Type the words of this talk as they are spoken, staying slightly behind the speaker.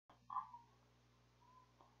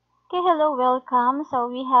Okay, hello, welcome. So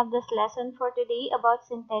we have this lesson for today about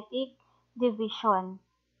synthetic division.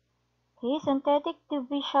 Okay, synthetic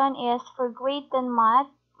division is for grade 10 math,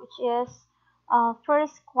 which is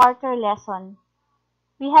first quarter lesson.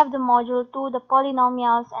 We have the module 2, the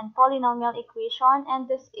polynomials and polynomial equation, and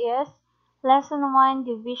this is lesson 1,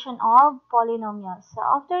 division of polynomials. So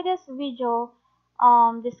after this video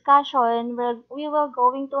discussion, we will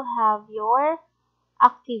going to have your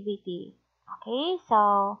activity. Okay,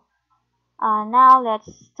 so now let's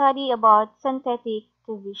study about synthetic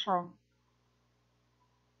division.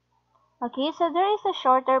 Okay, so there is a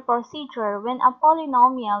shorter procedure when a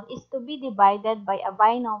polynomial is to be divided by a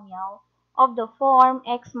binomial of the form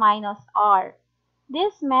x minus r.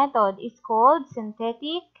 This method is called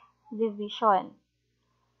synthetic division.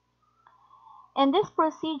 In this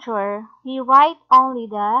procedure, we write only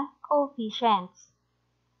the coefficients.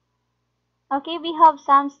 Okay, we have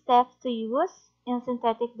some steps to use in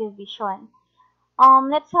synthetic division.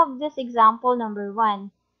 Let's have this example number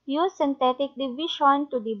 1. Use synthetic division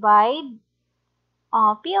to divide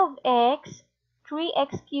p of x,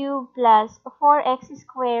 3x cubed plus 4x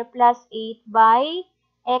squared plus 8 by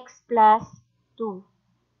x plus 2.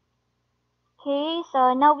 Okay,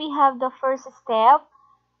 so now we have the first step.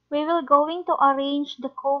 We will going to arrange the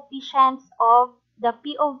coefficients of the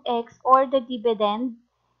p of x or the dividend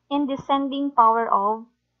in descending power of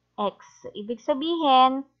x. Ibig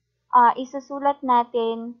sabihin, isusulat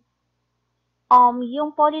natin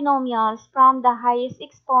yung polynomials from the highest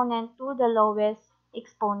exponent to the lowest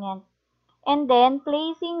exponent. And then,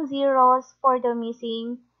 placing zeros for the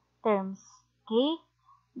missing terms. Okay?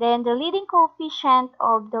 Then, the leading coefficient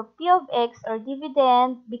of the p of x or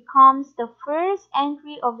dividend becomes the first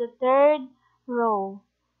entry of the third row.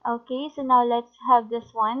 Okay, so now let's have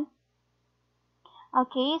this one.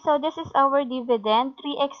 Okay, so this is our dividend,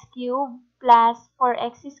 3x cubed plus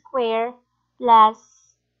 4x squared plus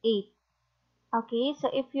 8. Okay, so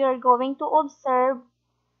if you're going to observe,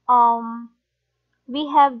 we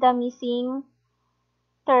have the missing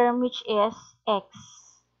term which is x.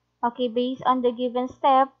 Okay, based on the given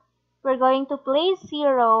step, we're going to place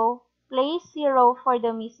 0 for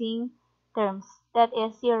the missing terms. That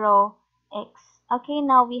is 0x. Okay,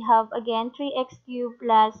 now we have again 3x cubed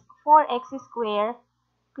plus 4x squared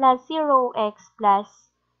plus 0x plus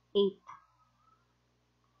 8.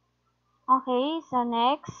 Okay, so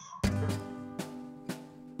next.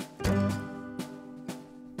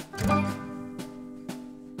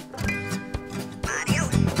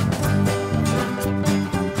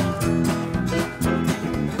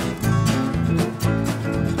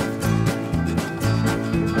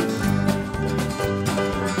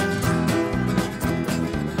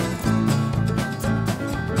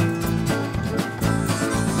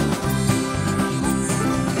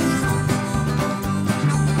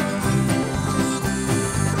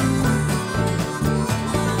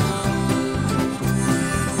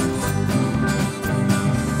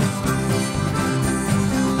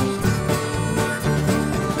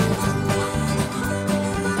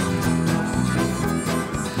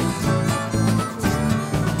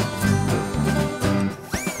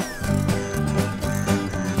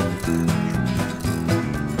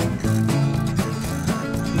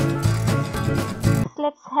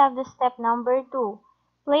 Let's have the step number 2.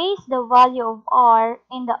 Place the value of r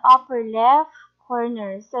in the upper left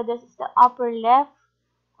corner. So this is the upper left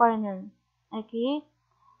corner. Okay.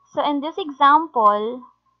 So in this example,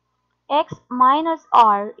 x minus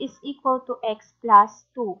r is equal to x plus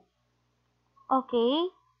 2. Okay.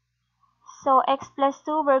 So x plus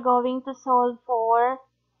 2, we're going to solve for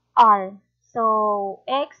r. So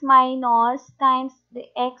x minus times the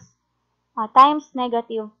x times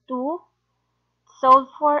negative 2.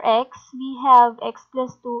 Solve for x, we have x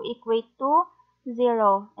plus 2 equate to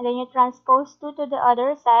 0. And then you transpose 2 to the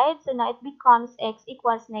other side, so now it becomes x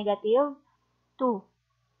equals negative 2.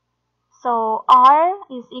 So r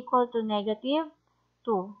is equal to negative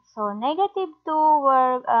 2. So negative 2,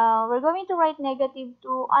 we're going to write negative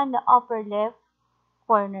 2 on the upper left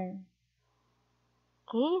corner.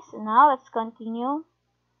 Okay, so now let's continue.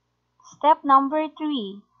 Step number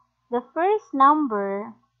 3. The first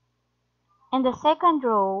number in the second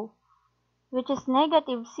row, which is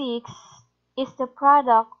negative 6, is the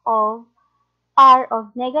product of r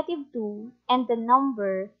of negative 2 and the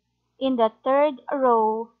number in the third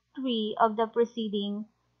row 3 of the preceding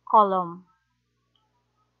column.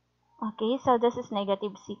 Okay, so this is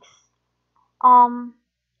negative 6.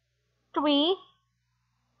 3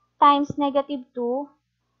 times negative 2,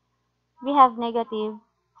 we have negative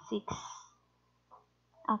 6.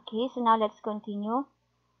 Okay, so now let's continue.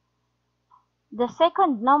 The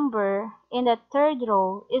second number in the third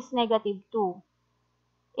row is negative 2.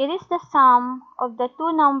 It is the sum of the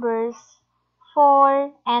two numbers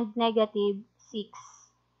 4 and negative 6.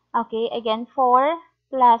 Okay, again 4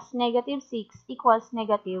 plus negative 6 equals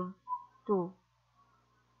negative 2.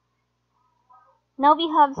 Now we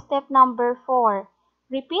have step number 4.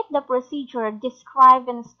 Repeat the procedure described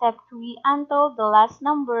in step 3 until the last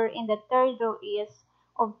number in the third row is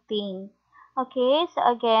obtained. Okay, so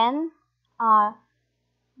again,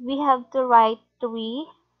 we have to write 3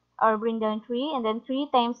 or bring down 3, and then 3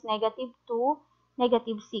 times negative 2,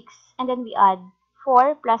 negative 6. And then we add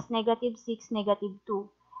 4 plus negative 6, negative 2.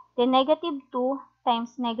 Then negative 2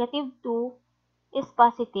 times negative 2 is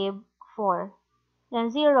positive 4.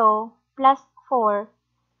 Then 0 plus 4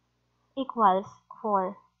 equals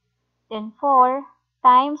 4. Then 4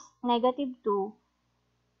 times negative 2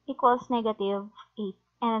 equals negative 8.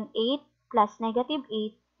 And 8 plus negative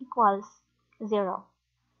 8 equals 0.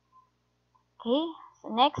 Okay, so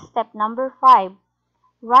next, step number 5.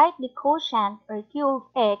 Write the quotient or q of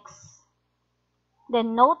x.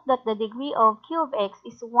 Then note that the degree of q of x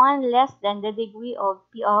is 1 less than the degree of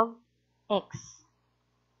p of x.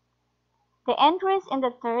 The entries in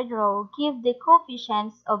the third row give the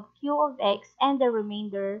coefficients of q of x and the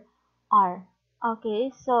remainder are.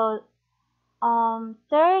 Okay, so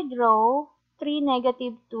third row, 3,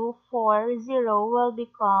 negative 2, 4, 0 will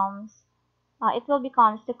becomes, it will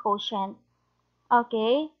becomes the quotient.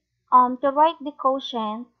 Okay, to write the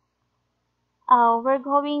quotient, we're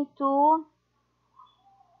going to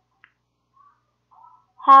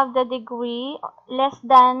have the degree less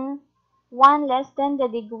than 1 less than the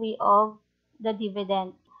degree of the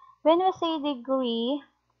dividend. When we say degree,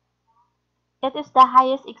 it is the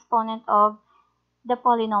highest exponent of the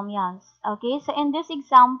polynomials. Okay, so in this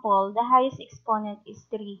example, the highest exponent is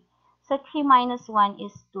 3. So 3 minus 1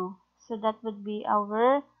 is 2. So that would be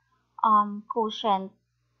our quotient,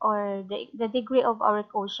 or the degree of our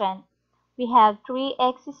quotient. We have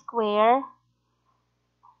 3x squared,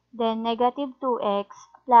 then negative 2x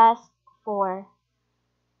plus 4.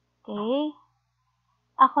 Okay.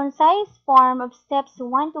 A concise form of steps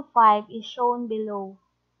 1 to 5 is shown below.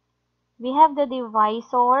 We have the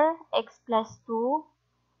divisor, x plus 2,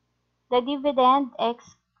 the dividend,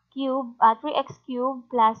 x cubed, 3x cubed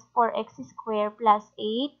plus 4x squared plus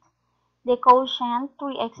 8, the quotient,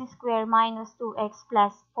 3x squared minus 2x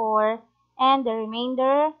plus 4, and the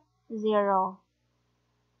remainder, 0.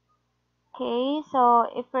 Okay, so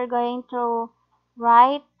if we're going to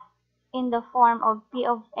write in the form of p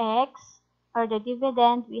of x, or the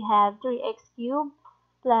dividend, we have 3x cubed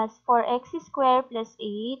plus 4x squared plus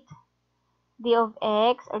 8. D of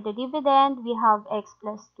x, or the dividend, we have x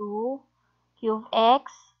plus 2. Q of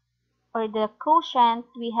x, or the quotient,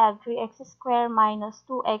 we have 3x squared minus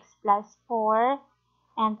 2x plus 4.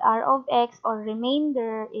 And R of x, or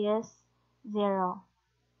remainder, is 0.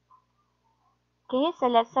 Okay, so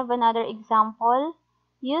let's have another example.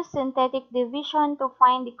 Use synthetic division to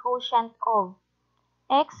find the quotient of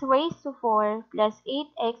x raised to 4 plus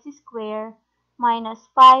 8x squared minus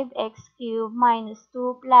 5x cubed minus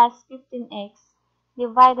 2 plus 15x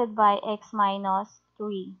divided by x minus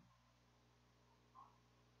 3.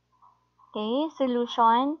 Okay,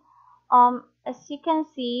 solution. As you can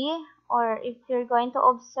see, or if you're going to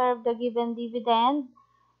observe the given dividend,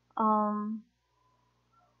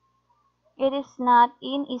 it is not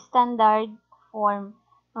in standard form.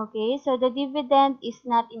 Okay, so the dividend is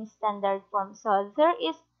not in standard form. So there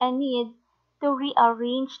is a need to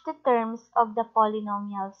rearrange the terms of the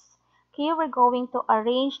polynomials. Okay, we're going to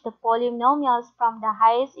arrange the polynomials from the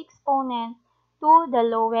highest exponent to the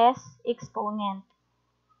lowest exponent.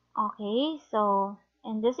 Okay, so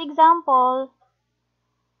in this example,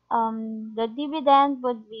 the dividend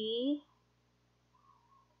would be,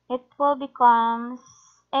 it will become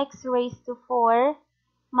x raised to 4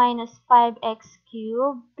 minus 5x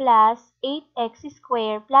cubed plus 8x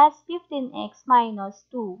squared plus 15x minus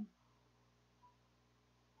 2.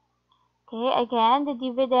 Okay, again, the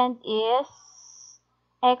dividend is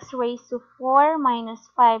x raised to 4 minus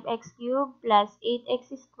 5x cubed plus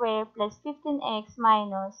 8x squared plus 15x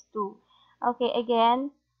minus 2. Okay,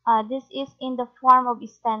 again, this is in the form of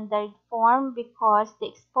standard form because the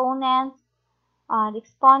exponents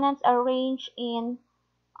are arranged in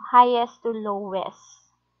highest to lowest.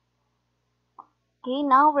 Okay,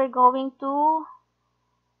 now we're going to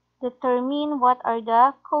determine what are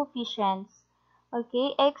the coefficients.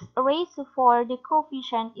 Okay, x raised to 4, the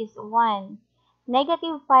coefficient is 1.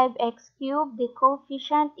 Negative 5x cubed, the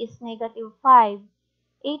coefficient is negative 5.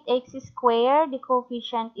 8x squared, the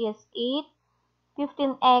coefficient is 8.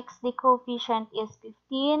 15x, the coefficient is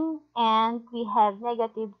 15, and we have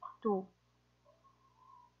negative 2.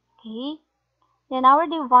 Okay, then our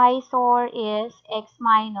divisor is x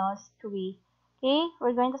minus 3. Okay,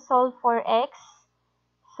 we're going to solve for x.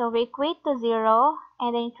 So we equate to 0,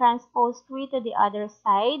 and then transpose 3 to the other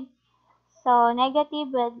side. So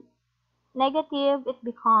negative with negative, it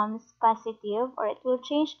becomes positive, or it will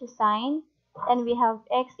change the sign. And we have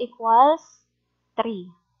x equals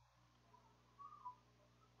 3.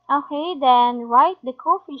 Okay, then write the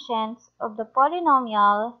coefficients of the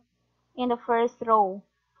polynomial in the first row.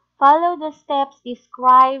 Follow the steps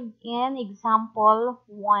described in example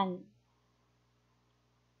 1.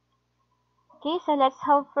 Okay, so let's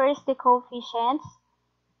have first the coefficients.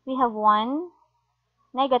 We have 1,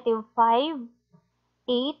 negative 5,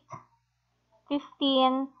 8,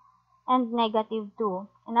 15, and negative 2.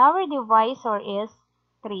 And our divisor is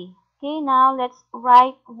 3. Okay, now let's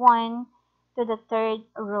write 1 to the third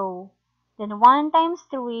row. Then 1 times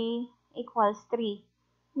 3 equals 3.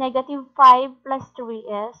 Negative 5 plus 3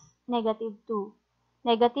 is negative 2.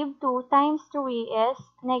 Negative 2 times 3 is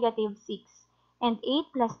negative 6. And 8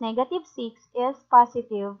 plus negative 6 is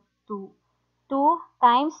positive 2. 2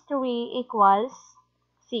 times 3 equals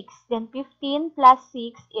 6. Then 15 plus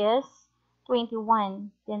 6 is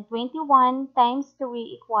 21. Then 21 times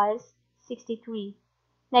 3 equals 63.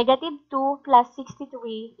 Negative 2 plus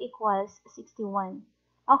 63 equals 61.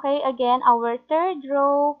 Okay, again, our third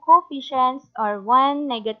row coefficients are 1,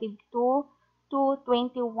 negative 2, 2,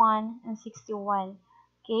 21, and 61.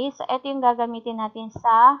 Okay, so ito yung gagamitin natin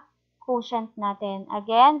sa quotient natin.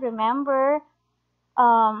 Again, remember,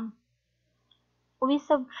 we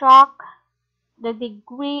subtract the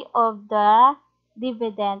degree of the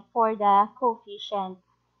dividend for the coefficient.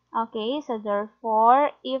 Okay, so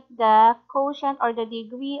therefore, if the quotient or the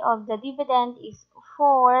degree of the dividend is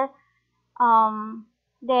 4,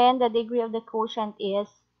 then the degree of the quotient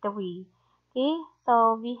is 3. Okay,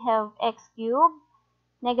 so we have x cubed,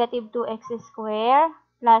 negative 2x squared,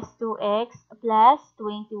 plus 2x, plus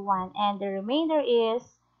 21. And the remainder is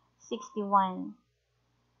 61.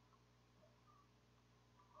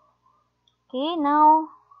 Okay, now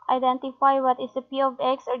identify what is the p of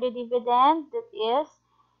x or the dividend. That is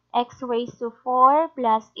x raised to 4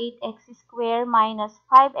 plus 8x squared minus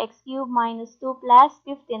 5x cubed minus 2 plus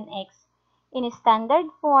 15x. In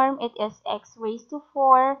standard form, it is x raised to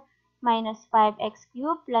 4 minus 5x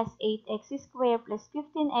cubed plus 8x squared plus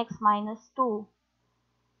 15x minus 2.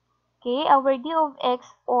 Okay, our d of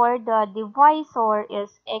x or the divisor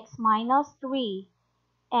is x minus 3.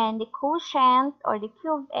 And the quotient or the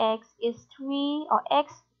cube of x is 3 or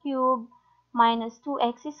x cubed minus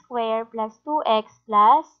 2x squared plus 2x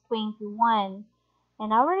plus 21.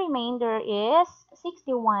 And our remainder is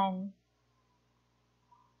 61.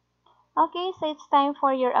 Okay, so it's time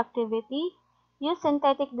for your activity. Use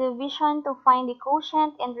synthetic division to find the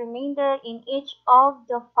quotient and remainder in each of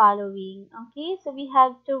the following. Okay, so we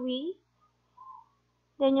have 3.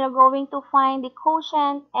 Then you're going to find the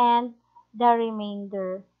quotient and the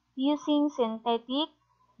remainder using synthetic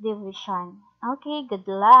division. Okay, good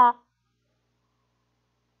luck.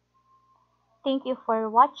 Thank you for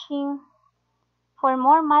watching. For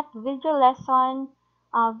more math video lesson,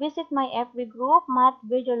 visit my FB group, Math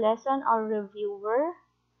Video Lesson or Reviewer,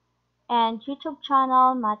 and YouTube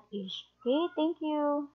channel, Mathish. Okay, thank you.